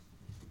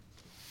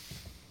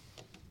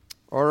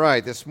All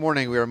right, this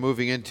morning we are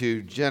moving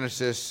into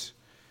Genesis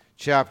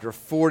chapter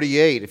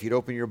 48. If you'd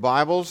open your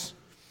Bibles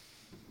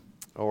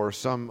or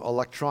some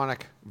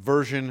electronic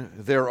version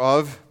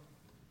thereof,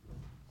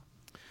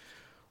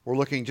 we're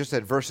looking just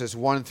at verses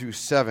 1 through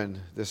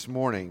 7 this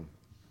morning.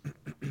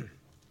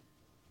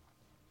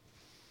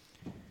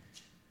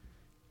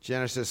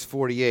 Genesis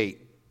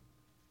 48,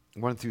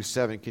 1 through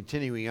 7,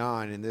 continuing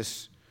on in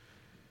this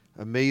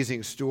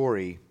amazing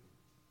story.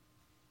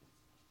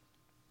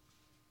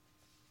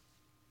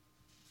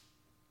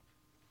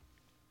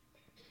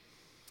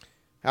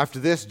 After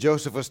this,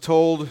 Joseph was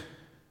told,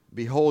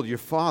 "Behold, your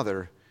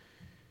father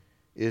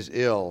is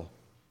ill."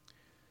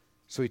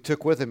 So he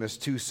took with him his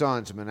two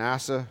sons,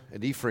 Manasseh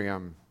and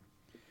Ephraim,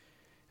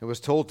 and was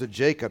told to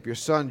Jacob, "Your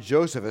son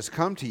Joseph has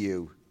come to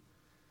you."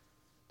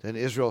 Then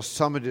Israel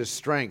summoned his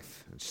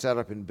strength and sat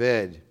up in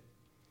bed.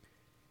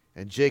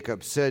 And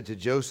Jacob said to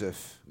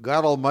Joseph,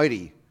 "God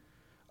Almighty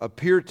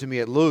appeared to me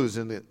at Luz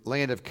in the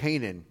land of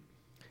Canaan,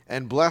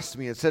 and blessed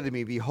me and said to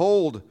me,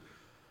 'Behold,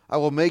 I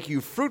will make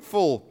you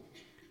fruitful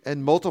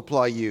and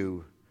multiply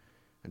you,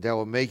 and I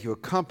will make you a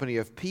company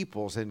of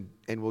peoples, and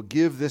will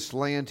give this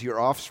land to your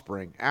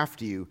offspring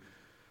after you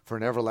for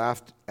an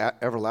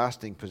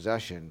everlasting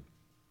possession.'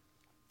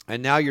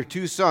 And now your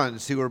two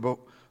sons who were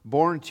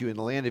born to you in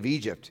the land of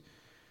Egypt,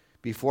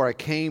 before I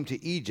came to you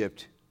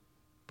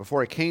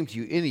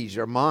in Egypt,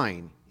 are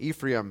mine.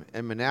 Ephraim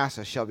and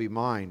Manasseh shall be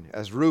mine,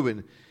 as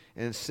Reuben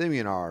and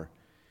Simeon are.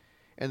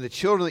 And the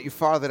children that you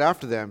fathered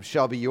after them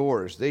shall be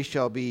yours. They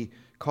shall be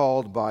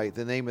called by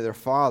the name of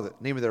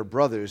their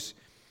brothers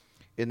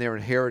in their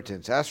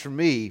inheritance. As for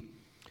me,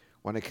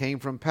 when I came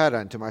from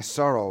Paddan, to my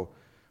sorrow,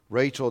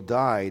 Rachel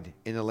died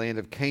in the land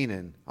of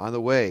Canaan on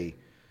the way,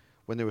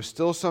 when there was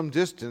still some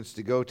distance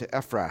to go to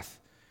Ephrath,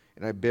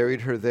 and I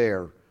buried her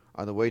there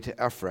on the way to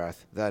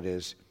Ephrath, that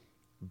is,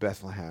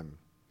 Bethlehem."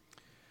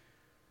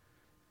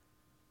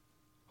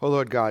 Oh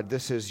Lord God,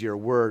 this is your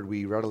word.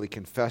 We readily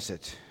confess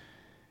it,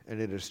 and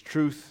it is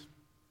truth.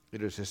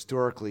 It is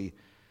historically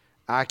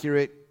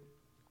accurate.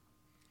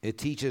 It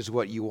teaches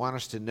what you want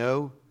us to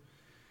know,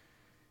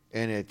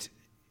 and it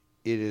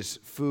is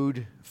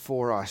food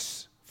for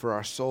us, for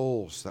our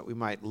souls, that we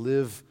might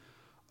live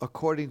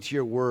according to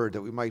your word,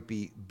 that we might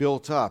be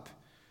built up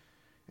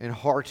and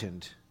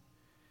heartened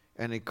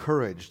and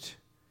encouraged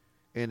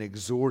and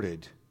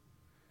exhorted.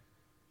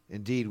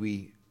 Indeed,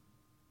 we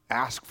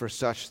ask for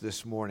such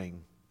this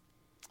morning,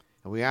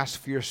 and we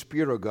ask for your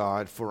Spirit, O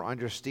God, for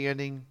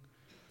understanding,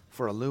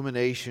 for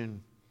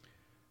illumination,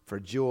 for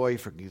joy,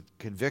 for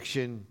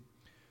conviction,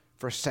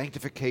 for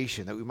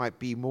sanctification, that we might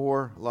be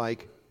more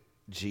like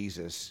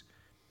Jesus,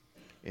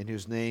 in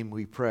whose name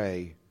we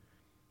pray.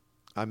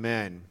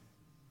 Amen.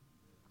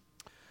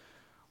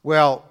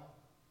 Well,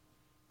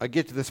 I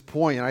get to this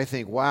point and I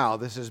think, wow,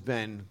 this has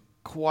been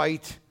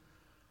quite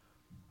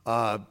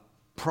a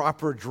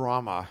proper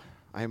drama,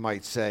 I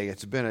might say.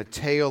 It's been a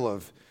tale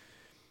of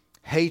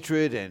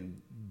hatred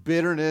and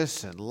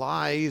bitterness and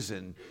lies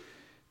and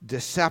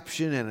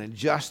deception and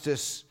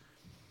injustice.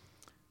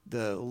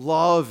 The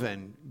love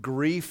and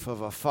grief of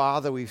a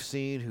father we've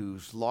seen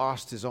who's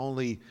lost his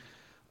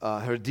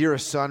her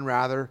dearest son,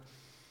 rather.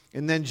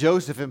 And then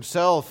Joseph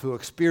himself, who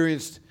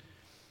experienced,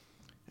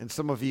 and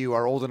some of you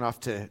are old enough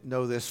to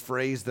know this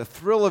phrase, the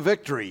thrill of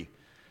victory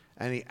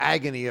and the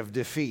agony of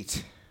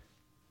defeat.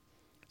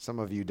 Some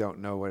of you don't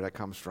know where that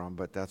comes from,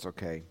 but that's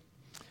okay.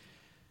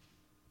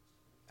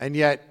 And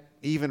yet,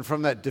 even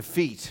from that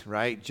defeat,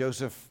 right,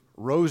 Joseph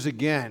rose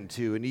again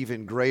to an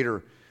even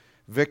greater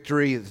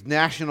victory. His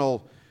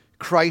national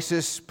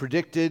crisis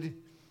predicted,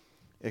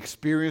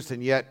 experienced,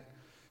 and yet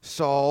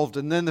solved.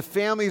 And then the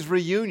family's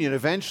reunion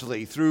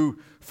eventually through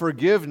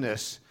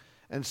forgiveness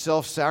and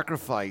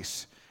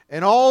self-sacrifice.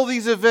 And all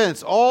these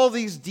events, all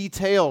these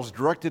details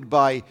directed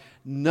by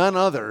none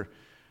other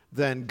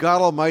than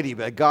God Almighty,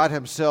 by God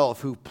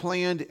Himself, who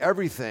planned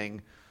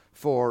everything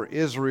for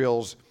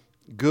Israel's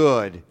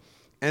good.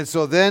 And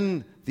so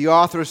then the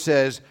author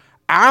says,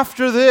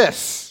 after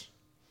this,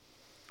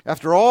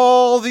 after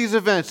all these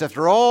events,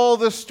 after all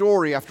this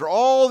story, after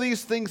all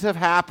these things have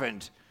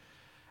happened,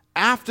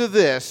 after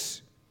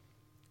this,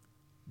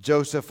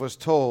 Joseph was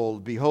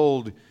told,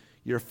 "Behold,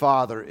 your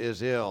father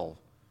is ill,"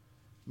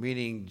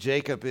 meaning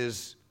Jacob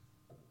is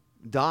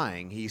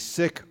dying. He's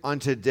sick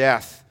unto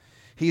death.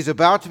 He's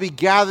about to be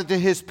gathered to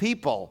his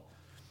people.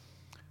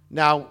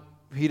 Now,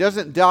 he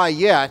doesn't die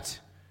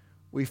yet.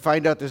 We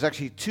find out there's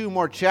actually two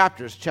more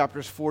chapters,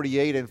 chapters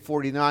 48 and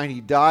 49.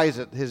 He dies,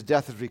 his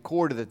death is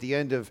recorded at the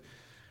end of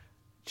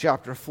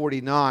chapter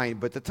 49,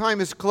 but the time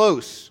is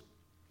close.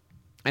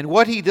 And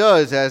what he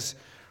does, as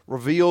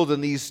revealed in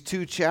these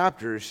two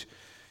chapters,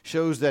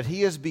 shows that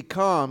he has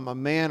become a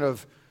man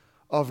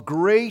of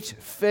great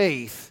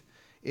faith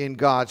in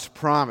God's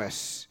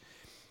promise.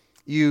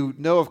 You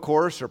know, of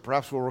course, or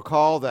perhaps will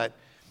recall, that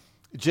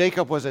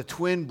Jacob was a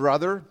twin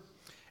brother,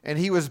 and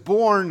he was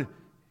born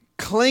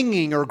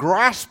clinging or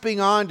grasping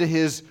onto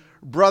his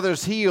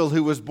brother's heel,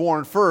 who was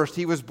born first.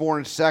 He was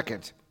born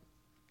second.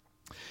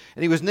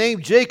 And he was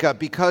named Jacob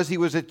because he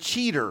was a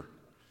cheater.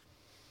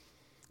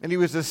 And he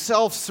was a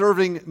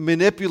self-serving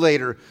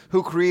manipulator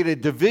who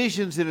created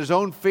divisions in his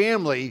own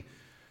family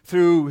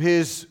through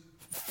his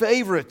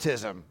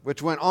favoritism,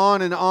 which went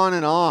on and on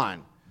and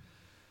on.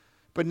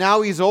 But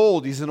now he's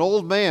old. He's an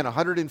old man,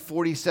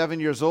 147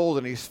 years old,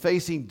 and he's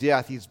facing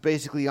death. He's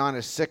basically on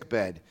his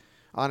sickbed,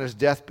 on his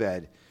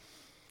deathbed.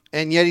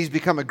 And yet he's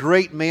become a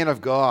great man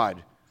of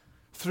God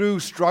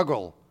through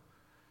struggle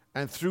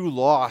and through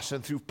loss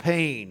and through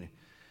pain.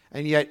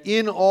 And yet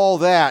in all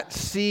that,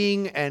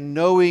 seeing and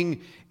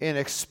knowing and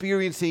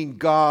experiencing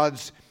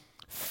God's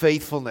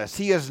faithfulness.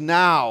 He is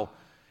now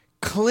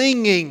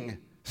clinging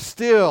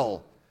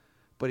still,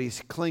 but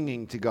he's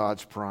clinging to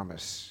God's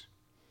promise.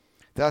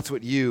 That's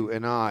what you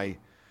and I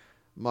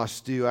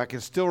must do. I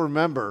can still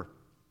remember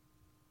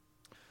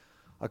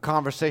a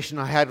conversation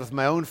I had with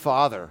my own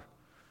father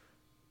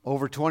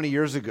over 20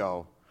 years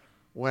ago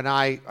when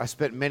I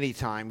spent many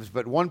times,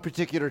 but one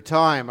particular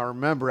time I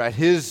remember at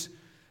his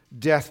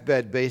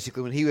deathbed,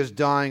 basically, when he was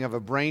dying of a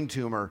brain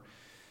tumor.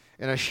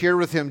 And I shared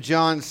with him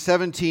John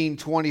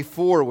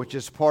 17:24, which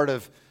is part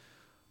of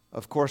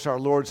course, our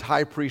Lord's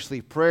high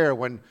priestly prayer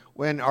when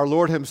our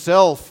Lord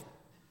himself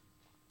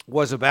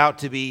was about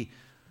to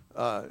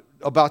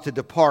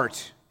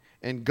depart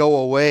and go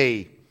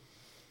away.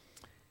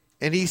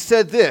 And he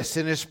said this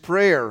in his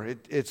prayer.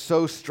 It's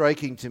so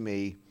striking to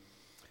me.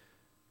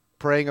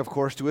 Praying, of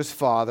course, to his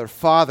Father.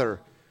 Father,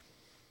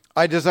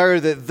 I desire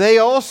that they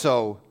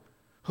also,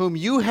 whom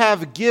you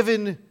have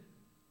given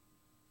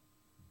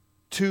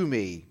to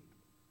me,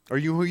 or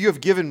who you have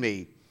given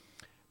me,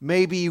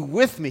 may be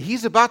with me.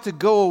 He's about to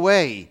go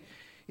away.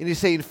 And he's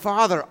saying,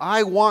 Father,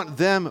 I want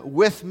them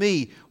with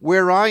me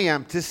where I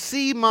am to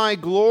see my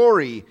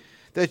glory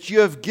that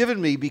you have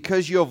given me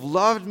because you have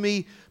loved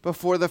me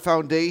before the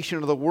foundation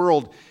of the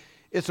world.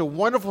 It's a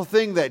wonderful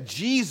thing that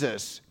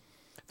Jesus,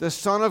 the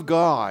Son of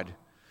God,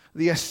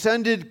 the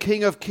ascended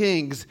King of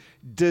Kings,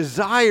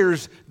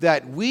 desires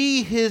that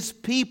we, his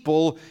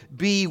people,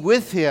 be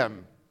with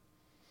him.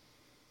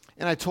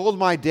 And I told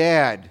my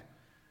dad,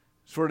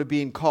 sort of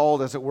being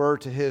called, as it were,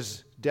 to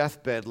his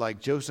deathbed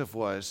like Joseph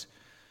was,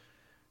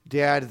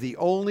 Dad, the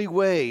only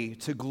way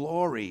to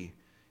glory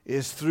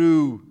is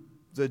through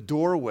the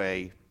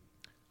doorway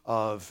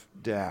of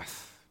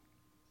death.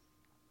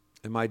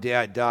 And my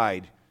dad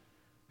died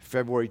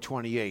February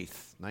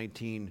 28th,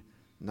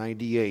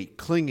 1998,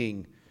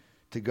 clinging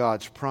to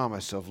God's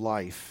promise of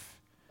life.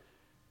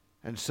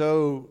 And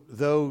so,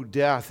 though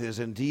death is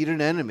indeed an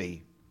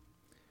enemy,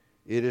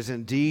 it is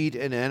indeed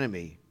an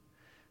enemy,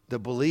 the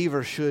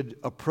believer should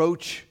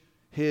approach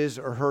his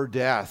or her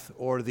death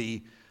or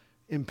the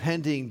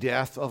impending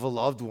death of a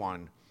loved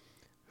one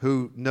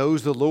who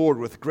knows the Lord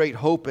with great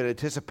hope and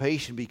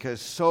anticipation,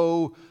 because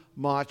so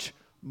much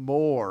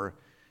more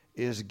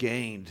is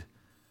gained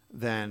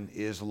than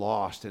is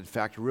lost. In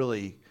fact,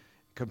 really,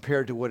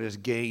 compared to what is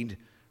gained,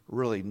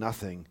 really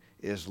nothing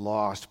is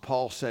lost.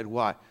 Paul said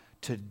what?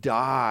 To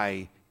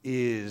die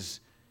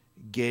is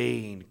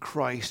gain.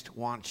 Christ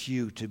wants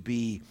you to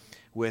be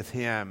with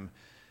him.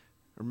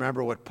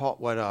 Remember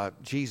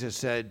what Jesus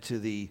said to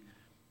the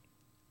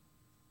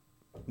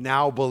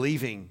now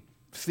believing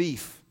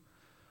thief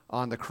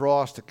on the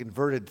cross, the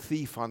converted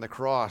thief on the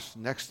cross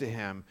next to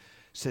him,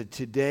 said,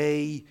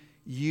 today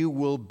you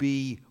will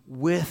be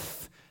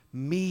with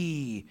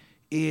me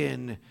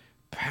in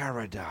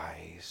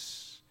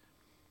paradise.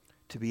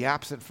 To be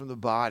absent from the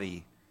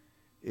body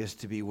is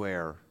to be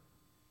where?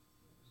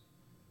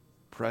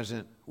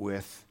 Present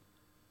with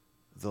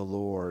the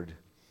Lord.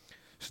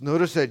 So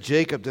notice that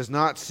Jacob does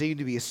not seem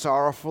to be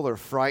sorrowful or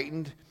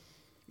frightened.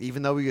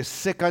 Even though he was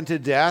sick unto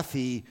death,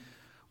 he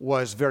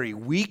was very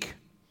weak.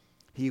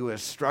 He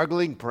was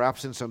struggling,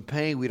 perhaps in some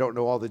pain. We don't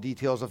know all the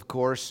details, of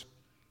course.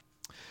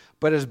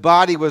 But his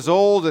body was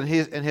old and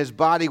his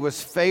body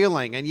was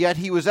failing. And yet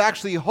he was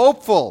actually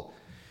hopeful.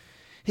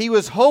 He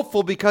was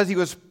hopeful because he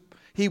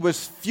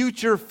was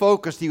future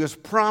focused. He was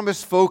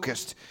promise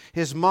focused.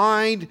 His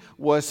mind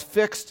was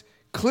fixed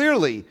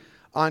clearly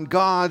on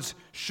God's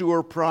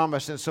sure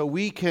promise. And so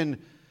we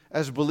can,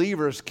 as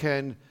believers,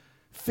 can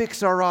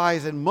fix our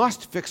eyes and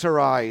must fix our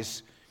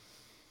eyes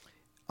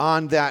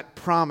on that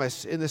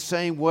promise in the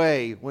same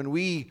way when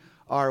we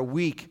are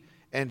weak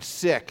and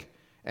sick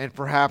and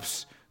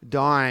perhaps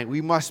dying.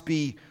 We must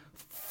be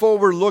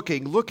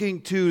forward-looking,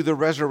 looking to the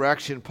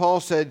resurrection. Paul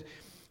said,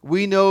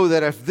 we know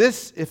that if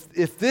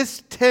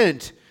this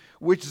tent,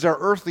 which is our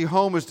earthly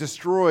home, is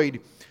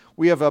destroyed,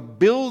 we have a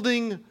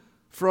building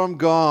from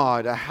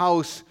God, a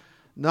house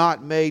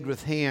not made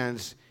with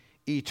hands,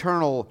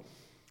 eternal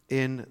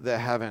in the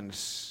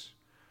heavens.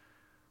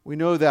 We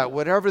know that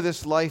whatever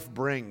this life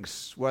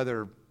brings,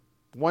 whether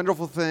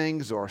wonderful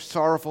things or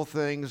sorrowful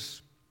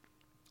things,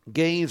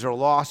 gains or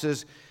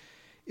losses,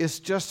 is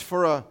just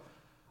for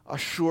a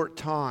short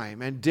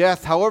time. And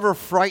death, however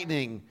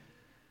frightening,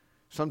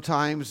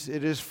 sometimes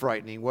it is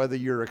frightening, whether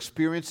you're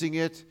experiencing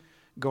it,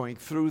 going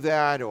through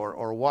that,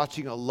 or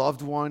watching a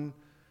loved one.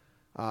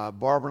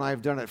 Barbara and I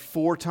have done it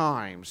 4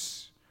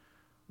 times,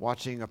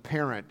 watching a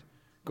parent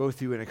go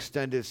through an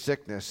extended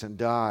sickness and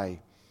die.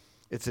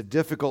 It's a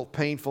difficult,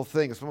 painful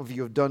thing. Some of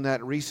you have done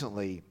that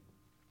recently.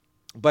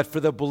 But for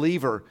the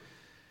believer,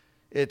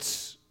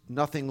 it's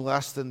nothing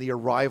less than the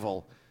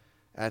arrival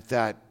at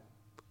that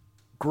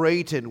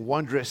great and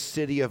wondrous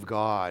city of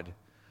God.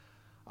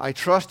 I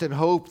trust and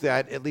hope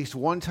that at least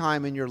one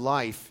time in your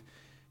life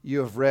you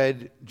have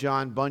read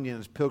John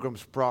Bunyan's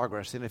Pilgrim's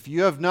Progress. And if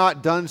you have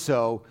not done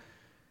so,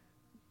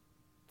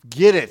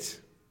 get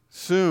it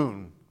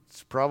soon.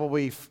 It's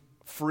probably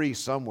free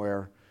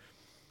somewhere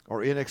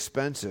or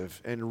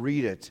inexpensive, and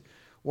read it.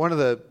 One of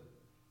the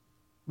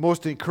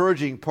most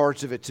encouraging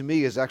parts of it to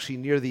me is actually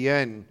near the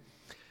end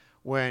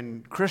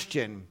when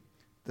Christian,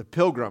 the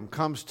pilgrim,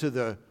 comes to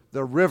the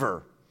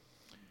river,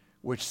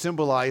 which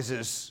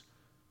symbolizes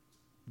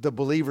the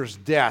believer's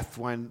death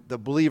when the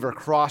believer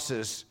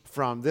crosses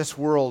from this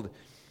world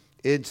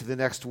into the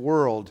next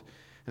world.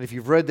 And if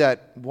you've read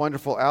that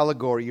wonderful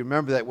allegory, you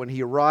remember that when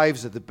he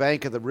arrives at the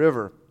bank of the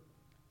river,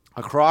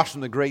 across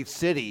from the great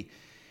city,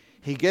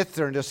 he gets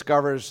there and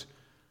discovers,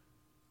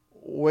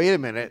 wait a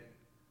minute,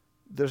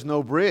 there's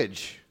no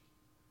bridge.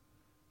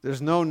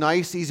 There's no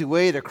nice, easy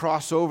way to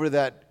cross over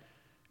that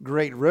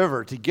great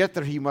river. To get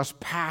there, he must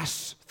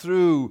pass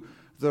through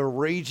the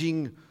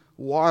raging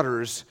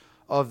waters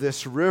of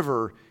this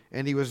river,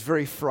 and he was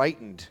very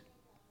frightened.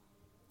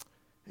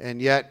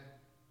 And yet,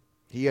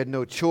 he had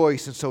no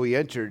choice, and so he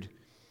entered,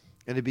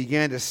 and it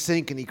began to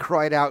sink, and he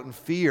cried out in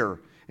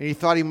fear, and he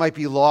thought he might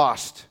be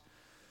lost.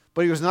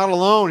 But he was not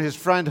alone. His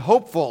friend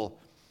Hopeful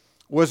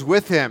was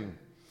with him.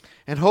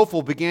 And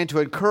Hopeful began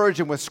to encourage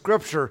him with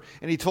Scripture.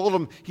 And he told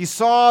him he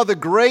saw the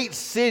great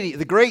city,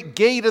 the great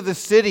gate of the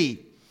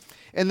city.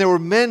 And there were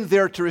men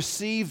there to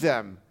receive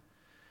them.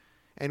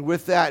 And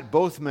with that,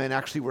 both men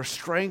actually were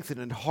strengthened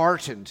and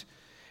heartened.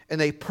 And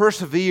they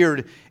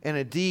persevered. And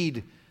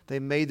indeed, they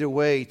made their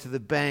way to the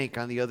bank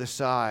on the other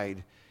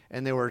side.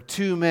 And there were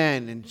two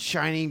men in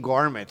shining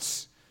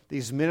garments,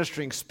 these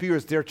ministering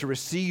spirits, there to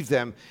receive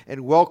them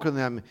and welcome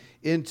them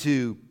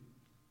into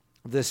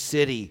the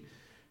city,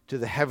 to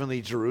the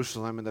heavenly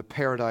Jerusalem and the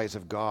paradise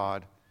of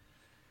God.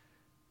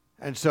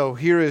 And so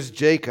here is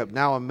Jacob,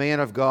 now a man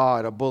of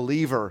God, a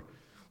believer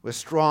with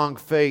strong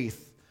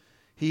faith.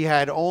 He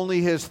had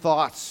only his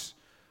thoughts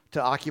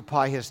to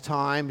occupy his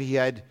time. He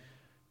had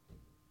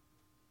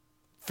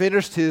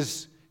finished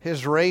his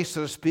race,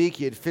 so to speak.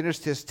 He had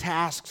finished his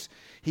tasks.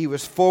 He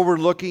was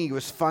forward-looking. He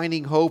was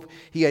finding hope.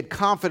 He had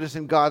confidence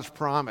in God's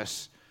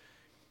promise.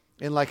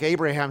 And like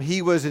Abraham,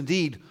 he was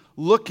indeed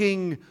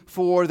looking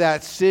for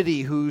that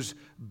city whose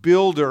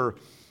builder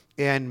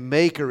and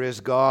maker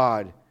is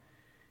God.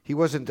 He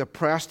wasn't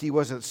depressed. He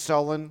wasn't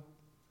sullen.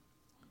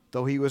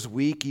 Though he was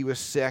weak, he was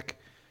sick.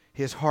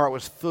 His heart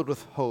was filled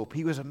with hope.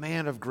 He was a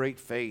man of great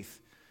faith.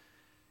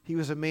 He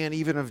was a man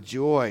even of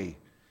joy.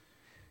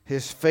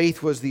 His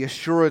faith was the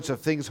assurance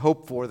of things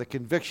hoped for, the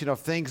conviction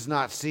of things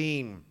not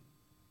seen.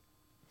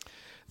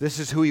 This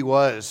is who he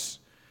was.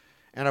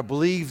 And I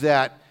believe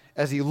that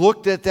as he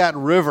looked at that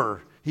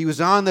river, he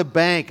was on the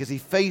bank, as he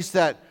faced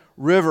that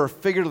river,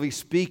 figuratively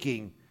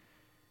speaking,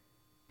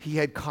 he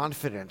had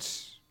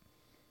confidence.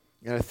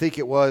 And I think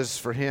it was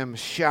for him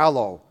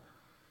shallow.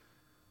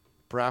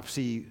 Perhaps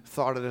he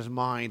thought in his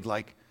mind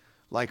like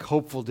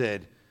Hopeful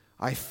did.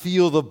 I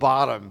feel the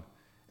bottom,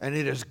 and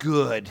it is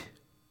good.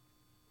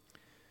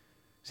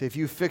 See, if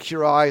you fix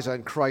your eyes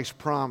on Christ's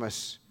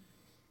promise,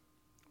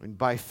 and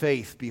by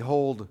faith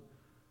behold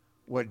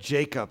what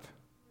Jacob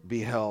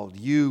beheld,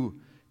 you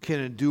can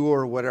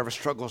endure whatever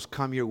struggles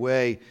come your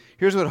way.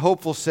 Here's what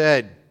Hopeful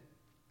said.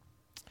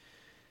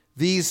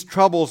 These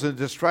troubles and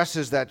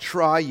distresses that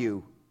try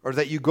you, or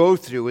that you go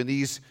through in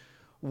these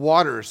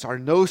waters, are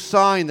no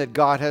sign that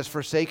God has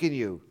forsaken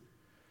you,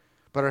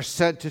 but are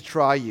sent to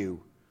try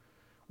you,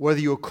 whether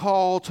you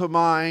call to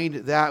mind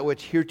that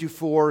which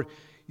heretofore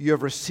you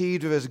have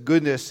received of his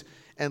goodness,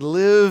 and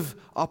live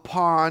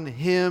upon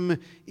him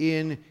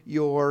in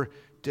your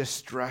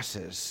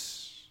distresses.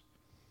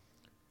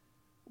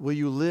 Will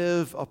you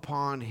live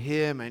upon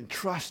him and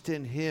trust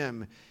in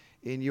him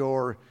in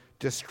your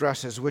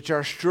distresses, which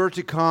are sure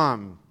to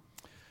come?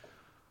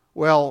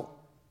 Well,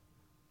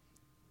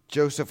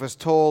 Joseph was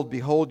told,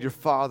 behold, your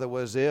father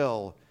was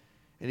ill.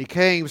 And he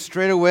came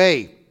straight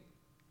away.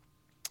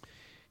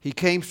 He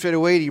came straight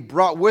away, and he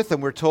brought with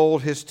him, we're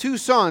told, his two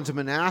sons,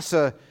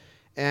 Manasseh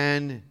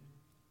and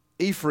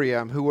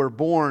Ephraim, who were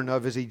born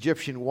of his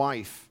Egyptian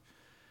wife.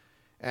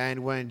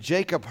 And when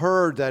Jacob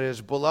heard that his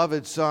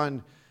beloved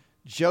son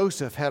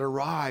Joseph had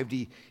arrived,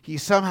 he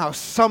somehow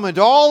summoned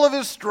all of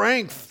his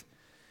strength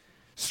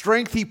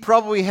he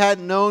probably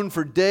hadn't known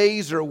for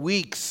days or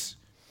weeks.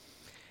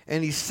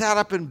 And he sat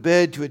up in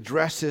bed to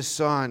address his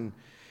son.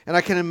 And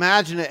I can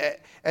imagine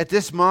at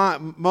this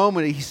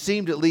moment he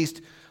seemed at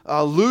least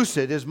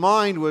lucid. His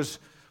mind was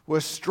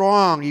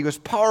strong. He was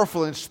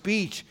powerful in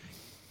speech.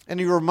 And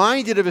he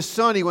reminded of his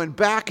son. He went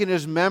back in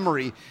his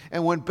memory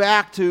and went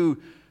back to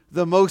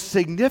the most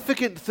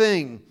significant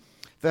thing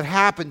that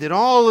happened in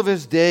all of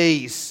his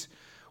days,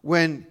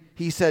 when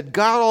he said,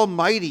 God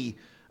Almighty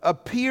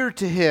appeared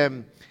to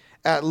him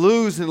at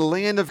Luz in the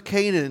land of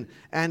Canaan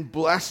and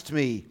blessed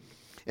me.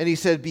 And he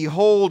said,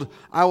 behold,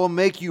 I will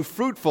make you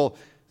fruitful.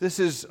 This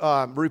is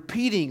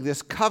repeating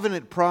this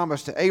covenant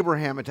promise to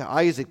Abraham and to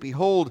Isaac.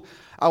 Behold,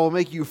 I will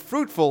make you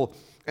fruitful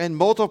and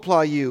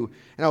multiply you,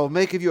 and I will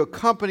make of you a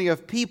company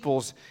of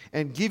peoples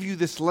and give you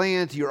this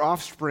land to your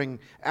offspring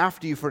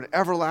after you for an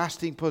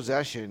everlasting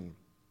possession.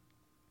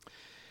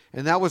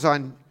 And that was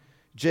on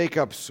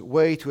Jacob's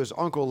way to his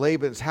uncle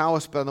Laban's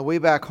house. But on the way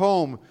back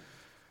home,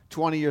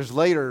 20 years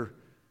later,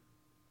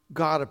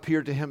 God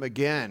appeared to him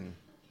again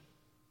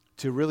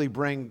to really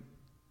bring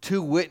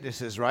two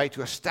witnesses, right?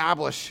 To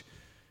establish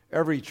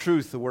every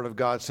truth, the Word of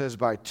God says,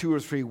 by two or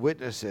three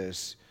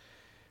witnesses.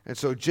 And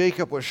so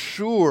Jacob was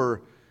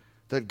sure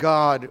that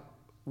God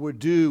would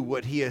do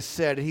what he has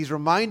said. And he's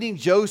reminding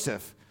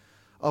Joseph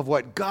of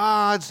what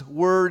God's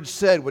word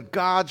said, what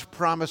God's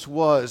promise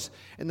was,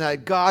 and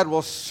that God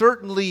will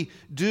certainly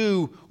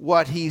do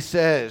what he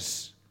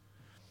says.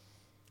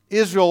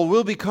 Israel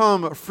will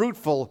become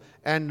fruitful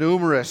and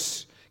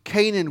numerous.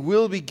 Canaan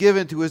will be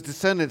given to his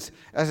descendants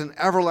as an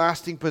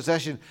everlasting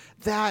possession.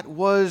 That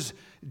was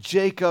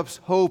Jacob's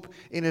hope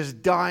in his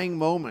dying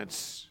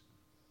moments.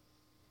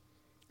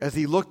 As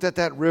he looked at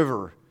that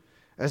river,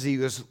 as he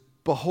was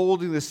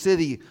beholding the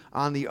city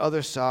on the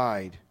other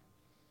side.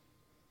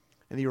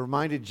 And he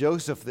reminded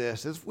Joseph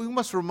this. As we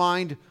must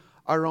remind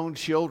our own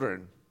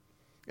children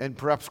and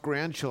perhaps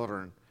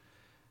grandchildren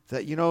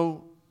that,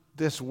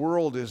 this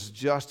world is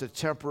just a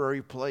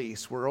temporary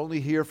place. We're only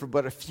here for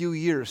but a few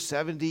years,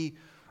 70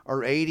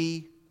 or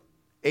 80,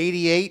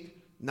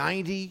 88,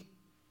 90,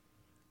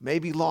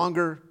 maybe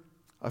longer,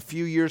 a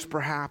few years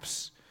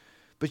perhaps.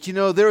 But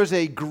there is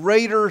a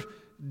greater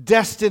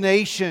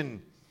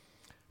destination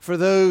for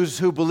those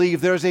who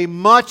believe. There's a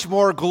much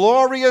more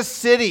glorious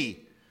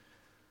city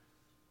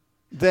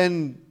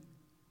than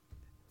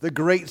the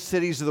great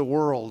cities of the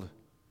world.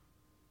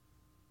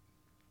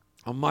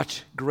 A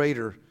much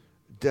greater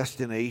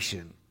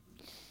destination.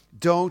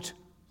 Don't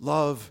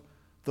love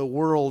the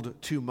world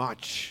too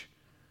much.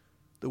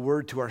 The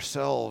word to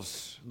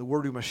ourselves, the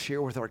word we must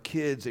share with our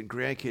kids and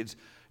grandkids.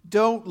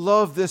 Don't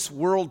love this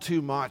world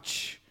too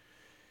much.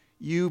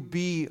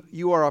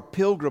 You are a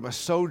pilgrim, a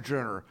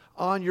sojourner,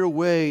 on your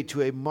way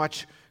to a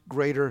much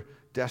greater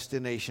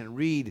destination.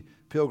 Read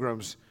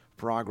Pilgrim's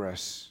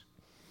Progress.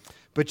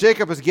 But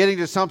Jacob is getting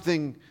to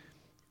something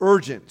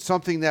urgent,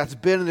 something that's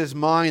been in his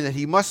mind that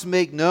he must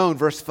make known.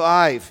 Verse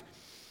 5,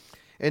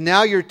 and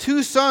now your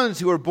two sons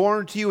who were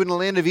born to you in the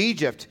land of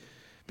Egypt,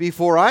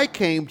 before I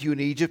came to you in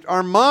Egypt,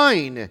 are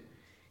mine.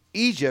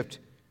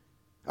 Ephraim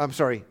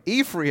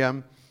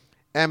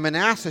and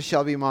Manasseh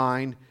shall be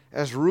mine,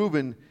 as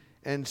Reuben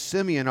and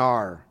Simeon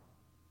are.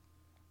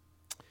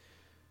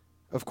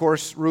 Of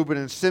course, Reuben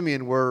and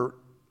Simeon were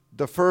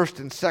the first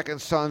and second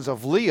sons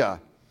of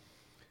Leah,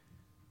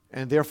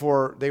 and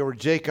therefore they were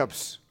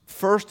Jacob's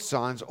first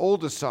sons,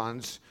 oldest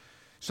sons.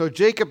 So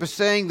Jacob is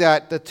saying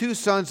that the two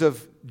sons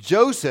of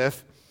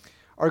Joseph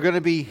are going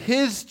to be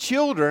his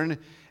children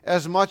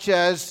as much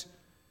as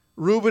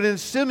Reuben and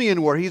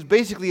Simeon were. He's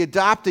basically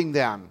adopting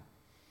them.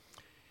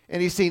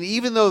 And he's saying,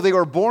 even though they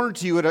were born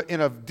to you in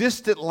a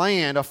distant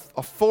land, a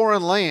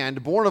foreign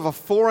land, born of a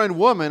foreign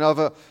woman,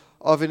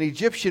 of an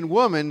Egyptian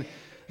woman,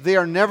 they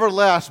are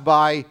nevertheless,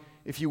 by,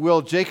 if you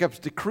will, Jacob's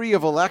decree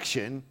of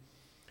election,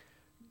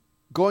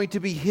 going to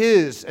be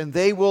his, and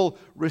they will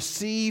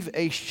receive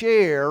a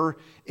share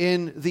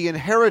in the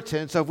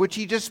inheritance of which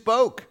he just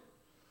spoke.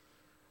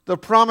 The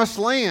promised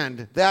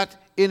land, that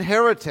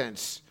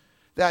inheritance,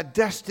 that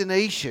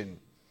destination,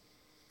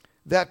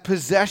 that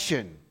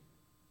possession.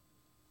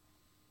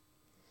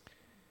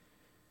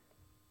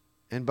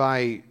 And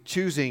by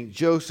choosing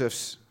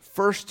Joseph's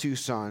first two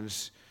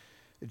sons,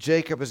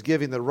 Jacob is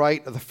giving the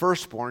right of the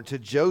firstborn to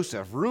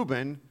Joseph.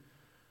 Reuben,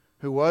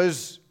 who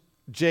was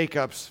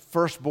Jacob's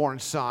firstborn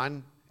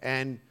son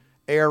and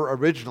heir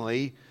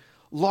originally,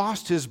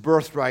 lost his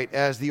birthright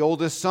as the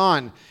oldest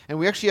son. And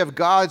we actually have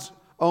God's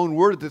own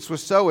word that this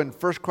was so in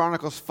 1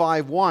 Chronicles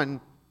 5:1.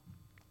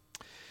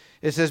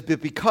 It says,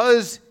 but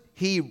because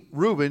he,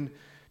 Reuben,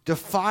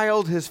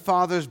 defiled his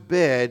father's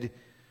bed,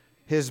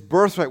 his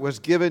birthright was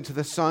given to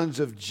the sons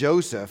of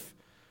Joseph,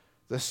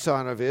 the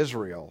son of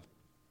Israel.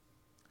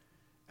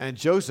 And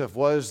Joseph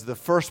was the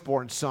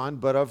firstborn son,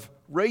 but of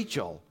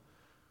Rachel,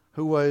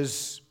 who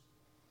was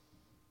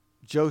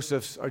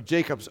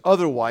Jacob's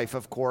other wife,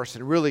 of course,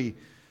 and really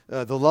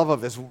the love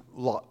of his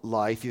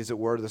life, as it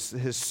were,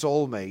 his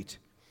soulmate.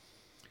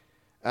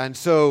 And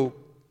so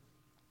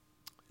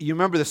you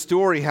remember the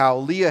story how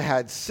Leah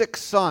had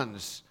 6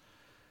 sons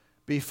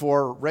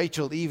before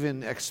Rachel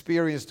even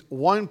experienced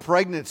one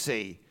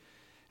pregnancy.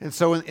 And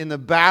so in the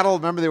battle,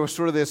 remember there was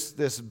sort of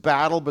this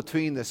battle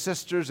between the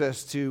sisters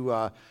as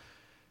to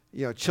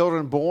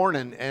children born.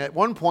 And at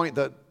one point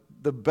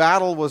the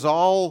battle was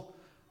all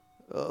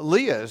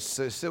Leah's.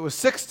 It was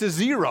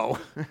 6-0.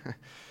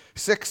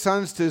 6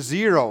 sons to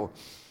 0.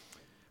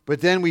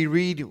 But then we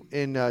read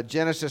in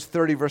Genesis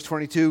 30, verse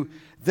 22,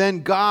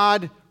 then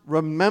God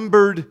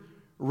remembered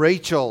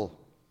Rachel,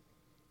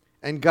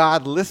 and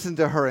God listened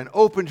to her and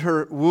opened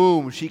her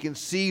womb. She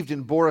conceived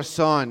and bore a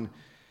son,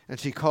 and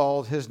she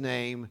called his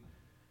name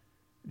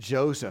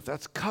Joseph.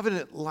 That's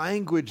covenant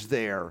language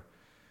there.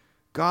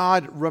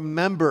 God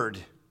remembered.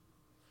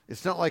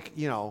 It's not like,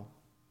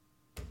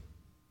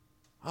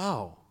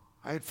 oh,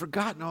 I had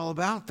forgotten all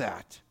about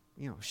that.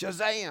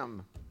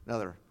 Shazam.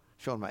 Another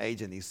showing my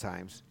age in these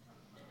times.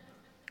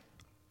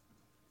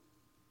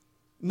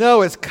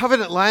 No, it's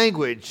covenant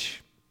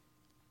language.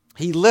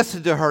 He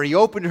listened to her. He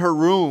opened her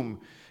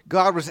room.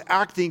 God was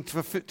acting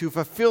to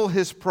fulfill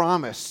his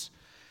promise.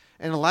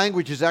 And the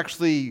language is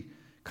actually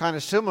kind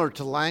of similar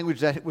to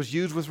language that was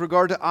used with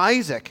regard to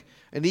Isaac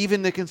and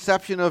even the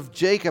conception of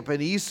Jacob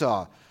and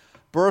Esau,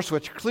 births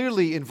which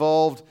clearly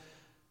involved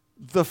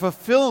the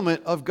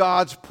fulfillment of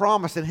God's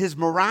promise and his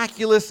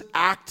miraculous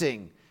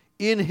acting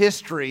in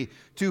history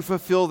to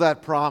fulfill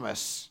that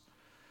promise.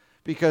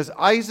 Because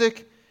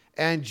Isaac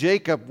and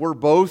Jacob were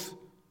both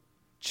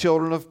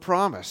children of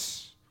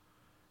promise.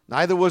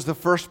 Neither was the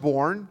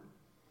firstborn.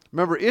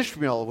 Remember,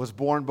 Ishmael was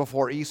born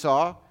before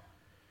Esau,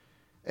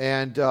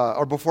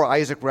 or before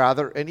Isaac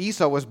rather, and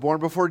Esau was born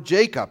before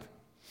Jacob.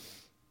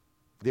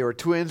 They were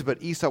twins,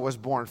 but Esau was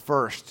born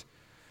first.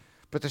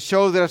 But to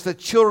show that it's the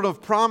children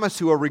of promise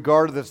who are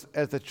regarded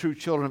as the true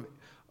children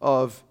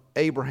of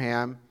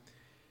Abraham,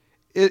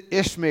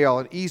 Ishmael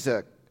and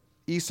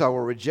Esau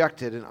were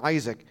rejected, and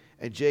Isaac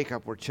and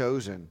Jacob were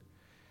chosen.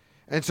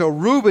 And so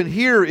Reuben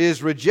here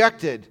is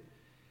rejected,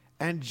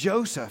 and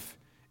Joseph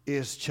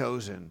is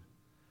chosen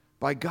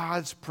by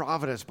God's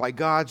providence, by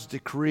God's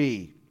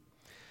decree.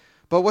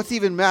 But what's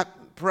even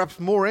perhaps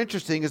more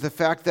interesting is the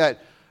fact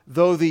that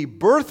though the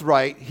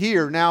birthright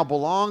here now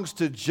belongs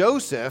to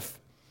Joseph,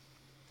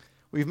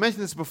 we've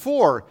mentioned this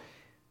before,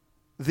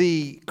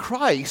 the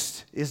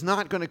Christ is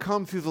not going to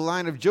come through the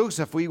line of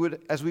Joseph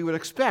as we would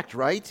expect,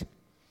 right?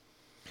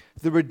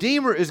 The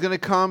Redeemer is going to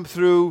come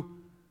through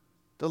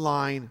the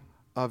line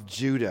of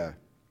Judah.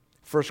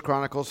 1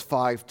 Chronicles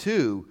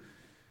 5:2.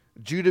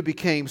 Judah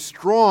became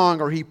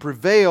strong, or he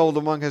prevailed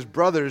among his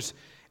brothers,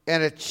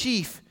 and a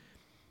chief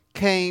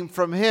came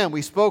from him.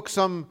 We spoke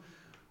some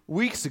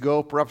weeks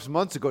ago, perhaps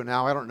months ago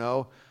now, I don't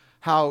know,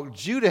 how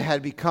Judah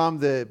had become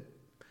the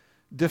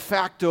de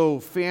facto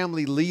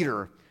family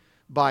leader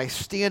by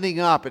standing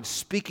up and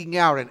speaking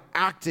out and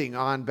acting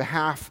on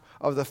behalf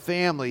of the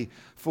family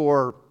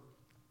for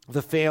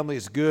the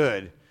family's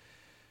good.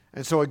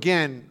 And so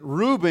again,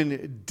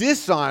 Reuben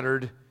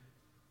dishonored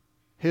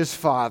his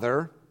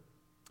father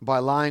by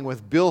lying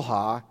with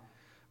Bilhah,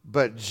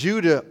 but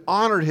Judah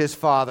honored his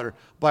father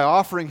by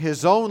offering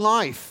his own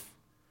life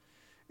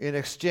in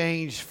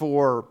exchange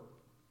for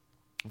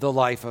the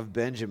life of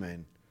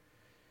Benjamin.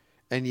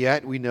 And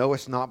yet we know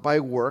it's not by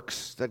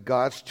works that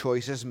God's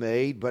choice is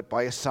made, but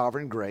by a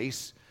sovereign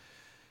grace,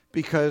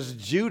 because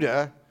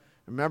Judah,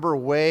 remember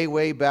way,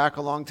 way back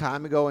a long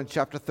time ago in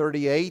chapter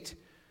 38,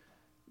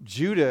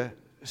 Judah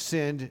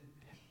sinned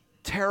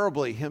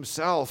terribly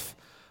himself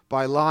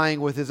by lying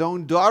with his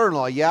own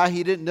daughter-in-law. Yeah,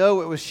 he didn't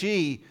know it was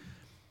she,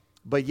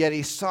 but yet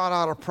he sought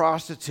out a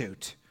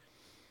prostitute.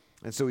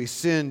 And so he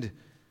sinned,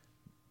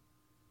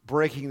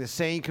 breaking the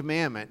same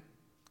commandment,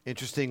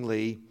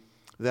 interestingly,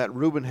 that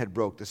Reuben had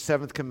broke, the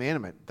seventh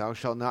commandment, thou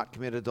shalt not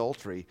commit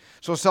adultery.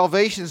 So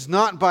salvation is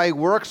not by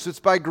works, it's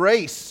by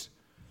grace.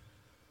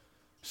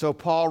 So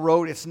Paul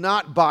wrote, it's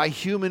not by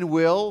human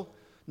will,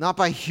 not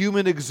by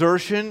human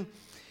exertion.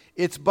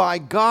 It's by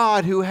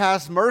God who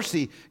has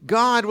mercy.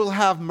 God will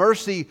have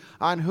mercy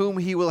on whom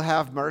he will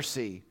have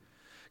mercy.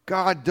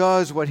 God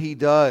does what he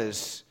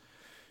does.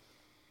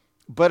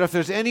 But if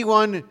there's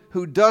anyone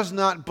who does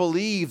not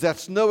believe,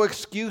 that's no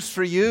excuse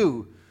for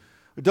you.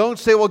 Don't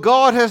say, well,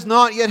 God has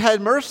not yet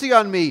had mercy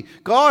on me.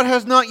 God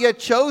has not yet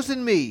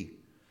chosen me.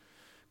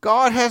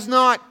 God has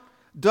not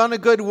done a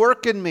good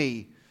work in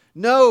me.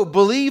 No,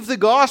 believe the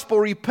gospel.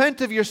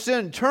 Repent of your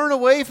sin. Turn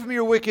away from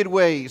your wicked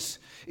ways.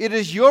 It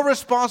is your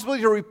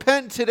responsibility to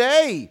repent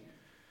today.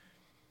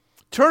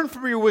 Turn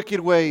from your wicked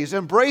ways.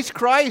 Embrace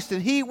Christ,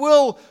 and he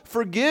will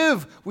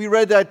forgive. We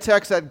read that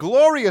text, that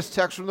glorious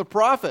text from the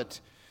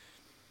prophet.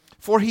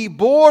 For he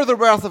bore the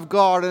wrath of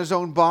God in his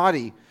own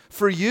body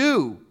for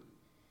you.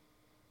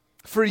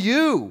 For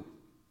you.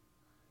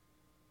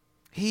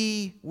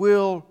 He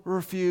will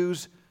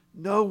refuse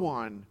no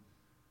one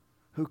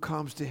who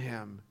comes to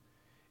him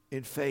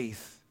in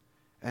faith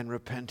and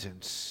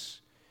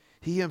repentance.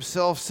 He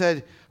himself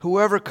said,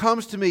 whoever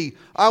comes to me,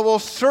 I will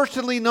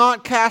certainly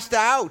not cast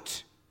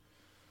out.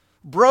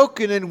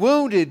 Broken and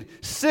wounded,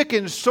 sick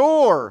and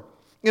sore,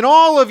 in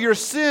all of your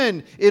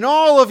sin, in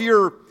all of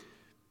your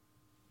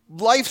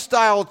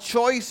lifestyle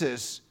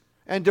choices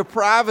and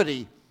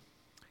depravity,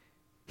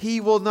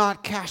 he will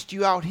not cast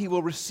you out. He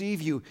will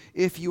receive you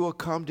if you will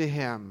come to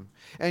him.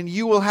 And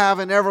you will have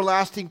an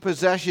everlasting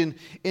possession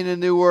in a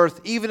new earth,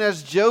 even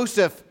as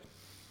Joseph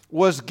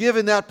was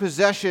given that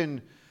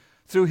possession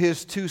through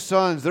his two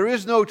sons. There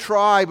was no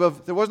tribe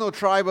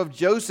of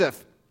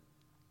Joseph,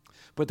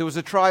 but there was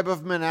a tribe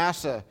of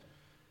Manasseh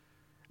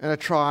and a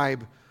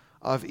tribe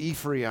of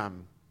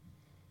Ephraim.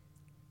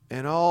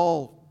 And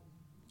all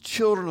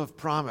children of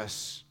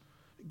promise,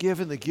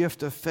 given the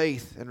gift of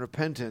faith and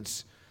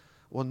repentance,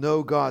 will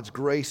know God's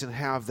grace and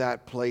have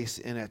that place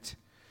in it.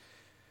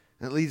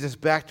 And it leads us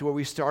back to where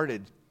we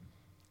started.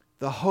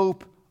 The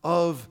hope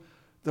of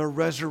the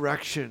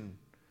resurrection.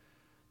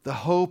 The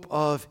hope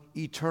of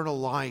eternal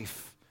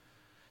life.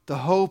 The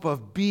hope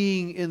of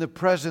being in the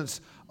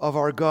presence of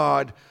our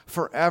God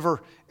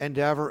forever and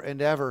ever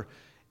and ever.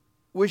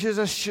 Which is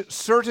a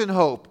certain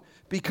hope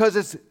because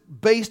it's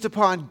based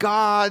upon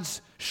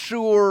God's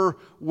sure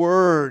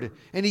word.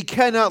 And He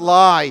cannot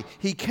lie.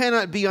 He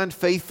cannot be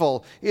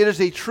unfaithful. It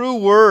is a true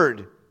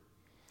word.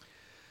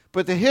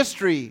 But the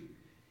history,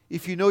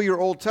 if you know your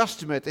Old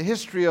Testament, the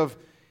history of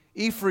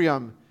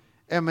Ephraim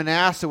and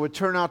Manasseh would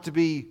turn out to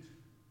be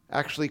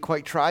actually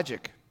quite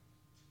tragic.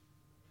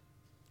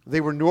 They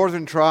were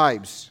northern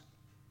tribes,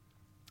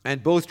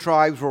 and both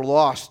tribes were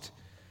lost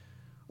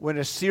when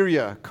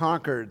Assyria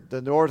conquered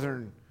the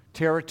northern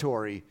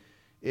territory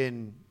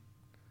in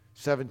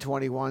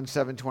 721,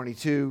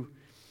 722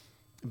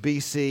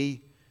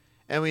 BC.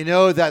 And we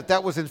know that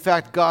that was in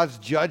fact God's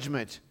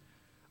judgment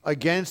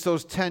against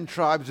those 10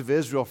 tribes of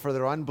Israel for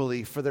their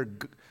unbelief,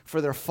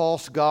 for their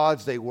false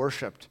gods they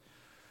worshipped,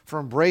 for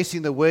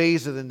embracing the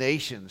ways of the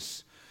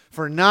nations,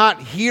 for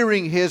not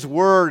hearing His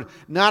word,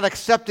 not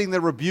accepting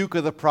the rebuke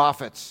of the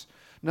prophets,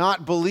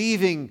 not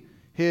believing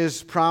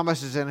His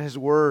promises and His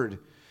word.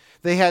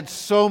 They had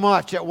so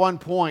much at one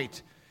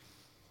point,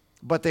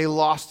 but they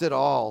lost it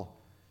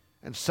all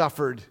and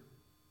suffered,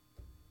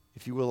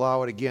 if you will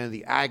allow it again,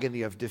 the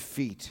agony of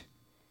defeat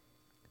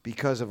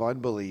because of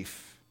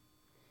unbelief.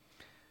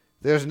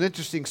 There's an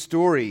interesting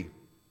story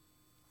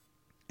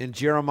in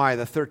Jeremiah,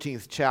 the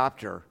 13th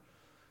chapter.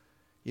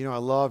 You know, I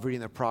love reading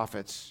the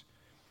prophets.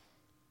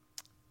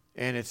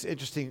 And it's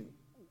interesting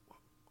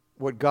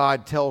what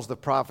God tells the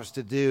prophets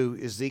to do,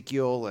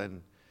 Ezekiel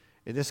and,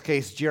 in this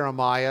case,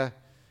 Jeremiah.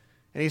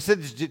 And He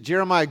said to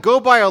Jeremiah, go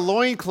buy a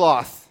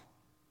loincloth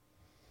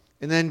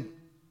and then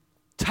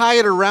tie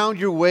it around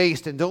your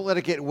waist and don't let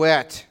it get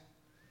wet.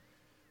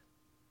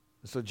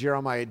 And so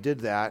Jeremiah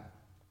did that.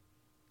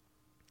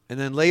 And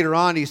then later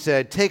on He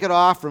said, take it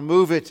off,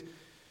 remove it,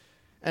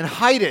 and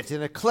hide it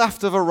in a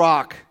cleft of a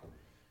rock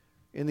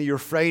in the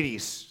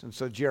Euphrates. And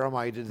so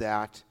Jeremiah did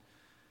that.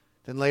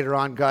 Then later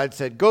on God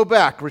said, go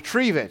back,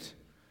 retrieve it,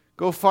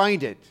 go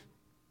find it.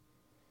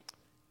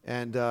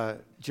 And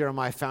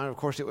Jeremiah found, of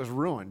course, it was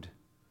ruined.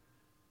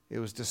 It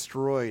was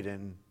destroyed.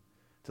 And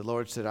the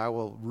Lord said, I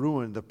will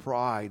ruin the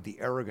pride, the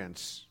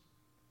arrogance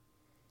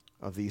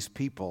of these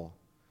people.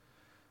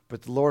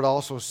 But the Lord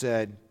also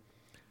said,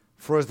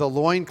 for as the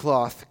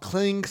loincloth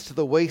clings to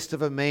the waist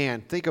of a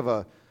man, think of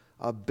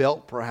a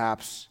belt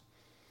perhaps,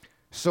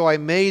 so I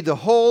made the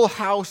whole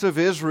house of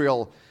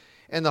Israel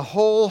and the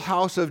whole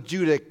house of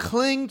Judah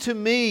cling to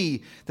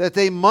me, that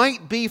they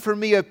might be for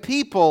me a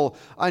people,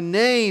 a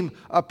name,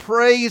 a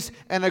praise,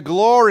 and a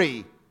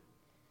glory.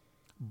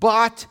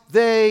 But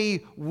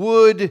they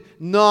would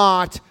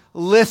not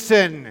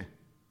listen.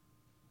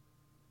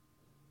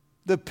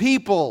 The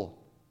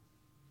people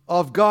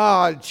of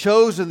God,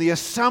 chosen, the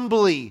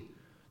assembly,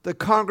 the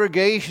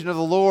congregation of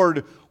the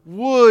Lord,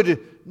 would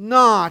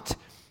not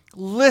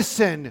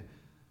listen.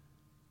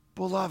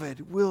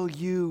 Beloved, will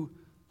you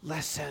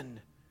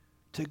listen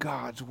to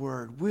God's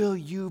word? Will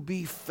you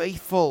be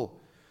faithful?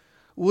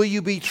 Will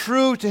you be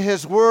true to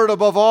His word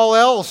above all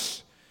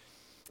else?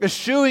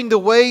 Eschewing the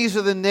ways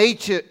of the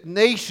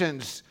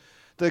nations,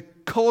 the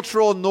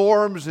cultural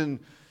norms and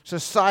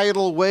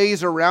societal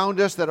ways around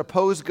us that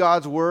oppose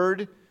God's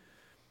word.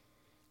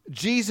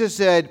 Jesus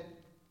said,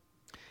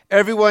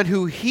 everyone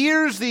who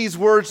hears these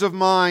words of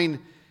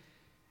mine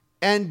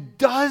and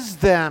does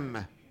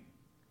them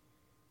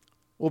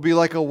will be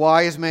like a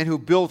wise man who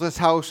built his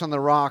house on the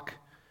rock.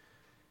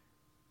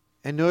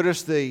 And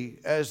notice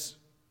as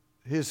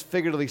his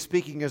figuratively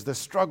speaking, as the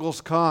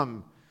struggles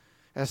come,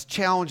 as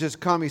challenges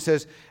come, he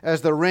says,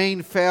 as the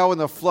rain fell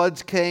and the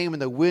floods came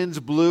and the winds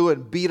blew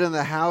and beat on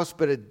the house,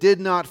 but it did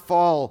not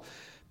fall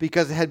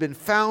because it had been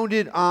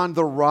founded on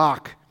the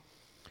rock.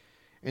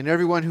 And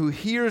everyone who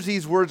hears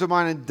these words of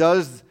mine and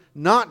does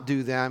not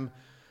do them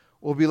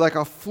will be like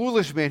a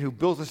foolish man who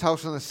built his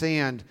house on the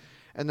sand.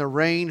 And the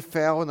rain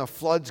fell and the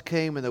floods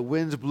came and the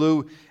winds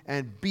blew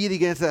and beat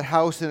against that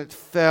house and it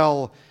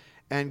fell.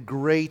 And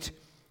great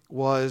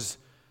was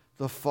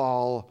the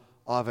fall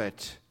of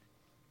it.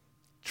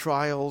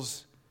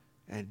 Trials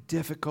and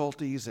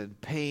difficulties and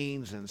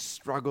pains and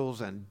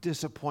struggles and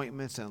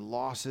disappointments and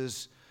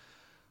losses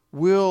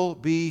will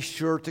be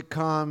sure to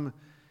come.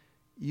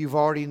 You've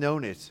already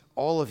known it,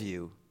 all of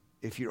you,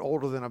 if you're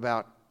older than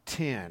about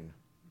 10.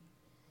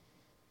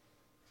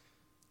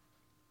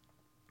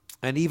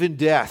 And even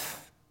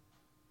death,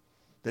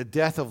 the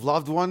death of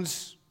loved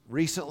ones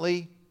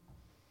recently,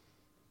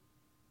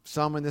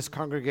 some in this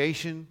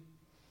congregation,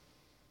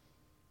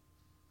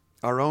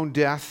 our own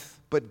death,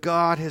 but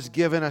God has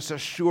given us a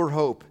sure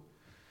hope,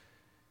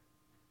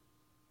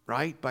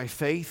 right? By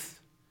faith.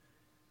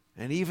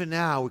 And even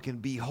now we can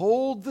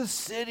behold the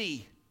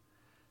city,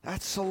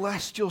 that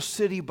celestial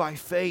city by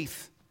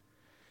faith.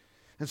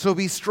 And so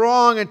be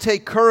strong and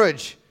take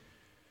courage.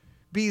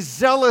 Be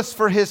zealous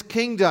for His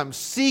kingdom.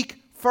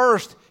 Seek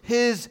first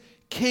His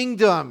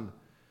kingdom.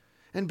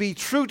 and be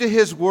true to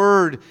His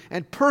word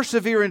and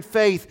persevere in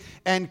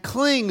faith and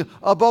cling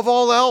above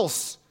all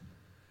else.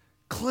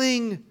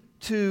 Cling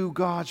to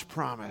God's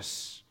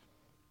promise.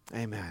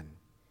 Amen.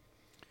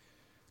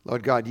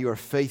 Lord God, you are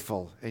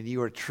faithful and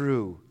you are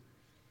true.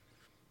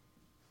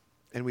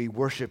 And we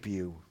worship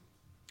you.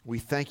 We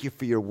thank you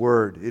for your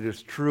word. It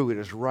is true. It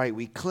is right.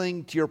 We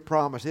cling to your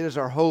promise. It is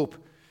our hope.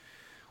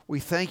 We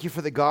thank you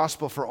for the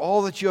gospel, for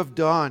all that you have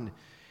done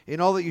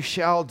and all that you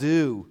shall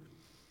do.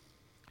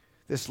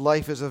 This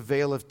life is a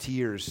vale of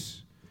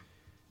tears,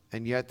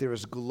 and yet there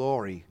is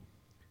glory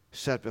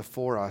set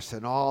before us,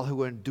 and all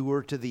who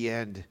endure to the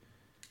end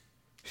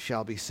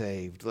shall be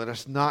saved. Let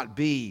us not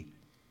be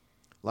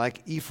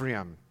like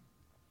Ephraim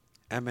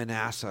and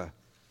Manasseh,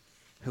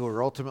 who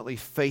were ultimately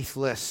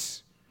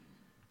faithless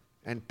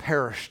and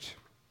perished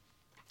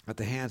at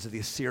the hands of the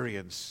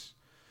Assyrians.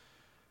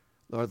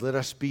 Lord, let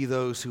us be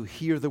those who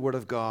hear the word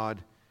of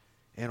God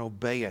and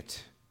obey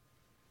it,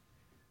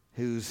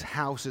 whose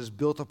house is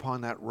built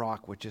upon that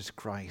rock which is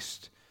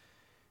Christ.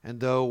 And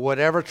though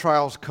whatever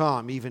trials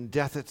come, even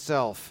death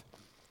itself,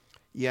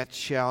 yet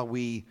shall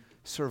we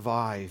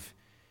survive,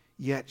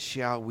 yet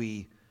shall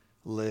we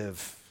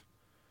live.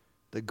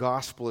 The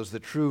gospel is the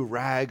true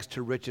rags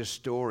to riches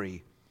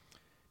story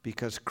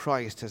because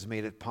Christ has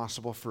made it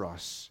possible for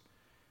us.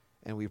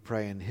 And we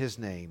pray in His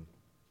name,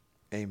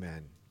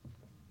 amen.